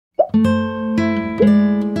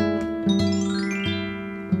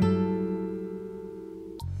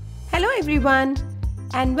everyone,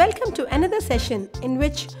 and welcome to another session in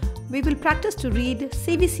which we will practice to read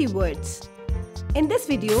CVC words. In this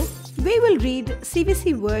video, we will read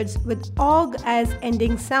CVC words with OG as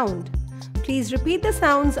ending sound. Please repeat the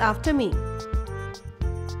sounds after me.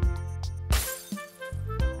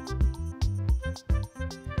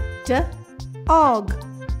 Og,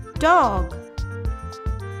 dog.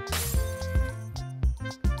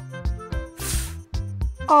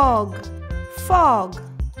 Og, fog.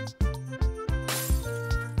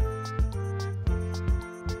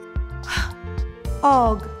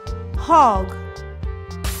 Og, hog.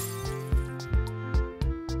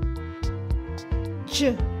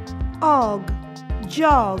 Og,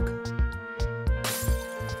 jog.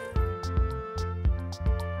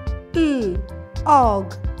 Og,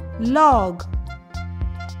 log.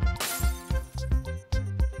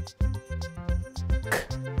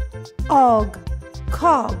 Og,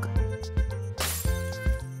 cog.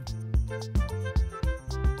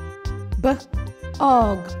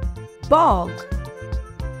 Og, bog.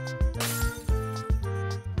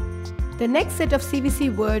 The next set of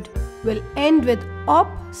CVC word will end with op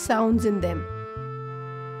sounds in them.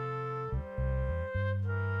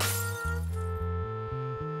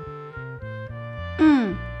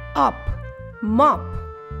 Up, mop.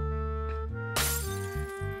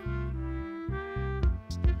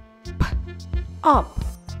 Up,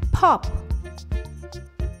 pop.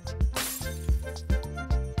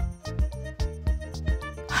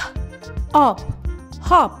 Up,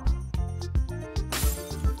 hop.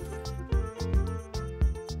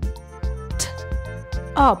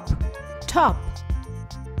 Up, top.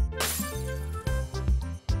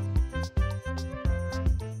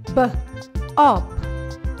 Up,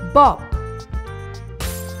 bop.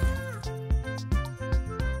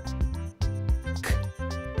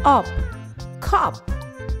 Up, cop.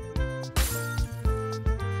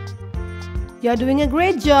 You're doing a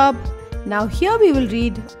great job. Now here we will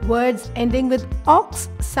read words ending with ox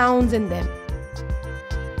sounds in them.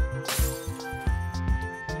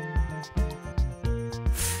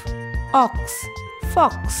 Ox,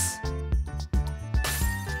 fox.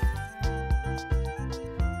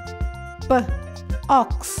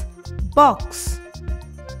 Ox, box.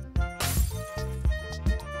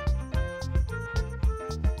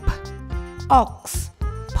 Ox,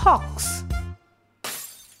 pox.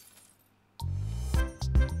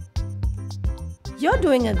 You're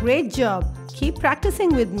doing a great job. Keep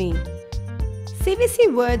practicing with me.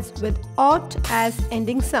 CVC words with ot as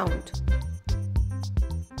ending sound.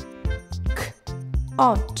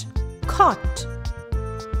 Ot, cot.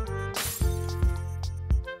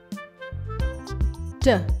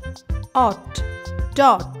 Ot,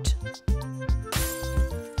 dot.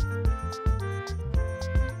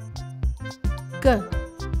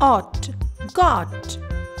 Ot, got.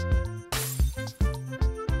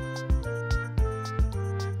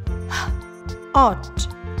 Ot,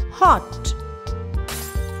 hot.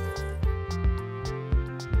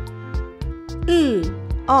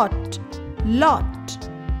 Ot, lot.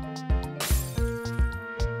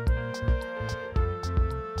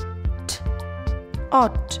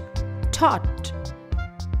 Ot, tot.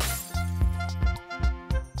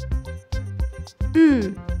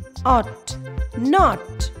 Ot,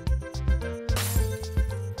 not.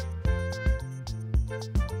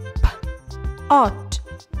 Ot,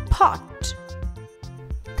 pot.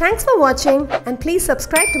 Thanks for watching and please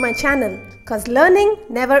subscribe to my channel because learning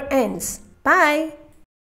never ends. Bye.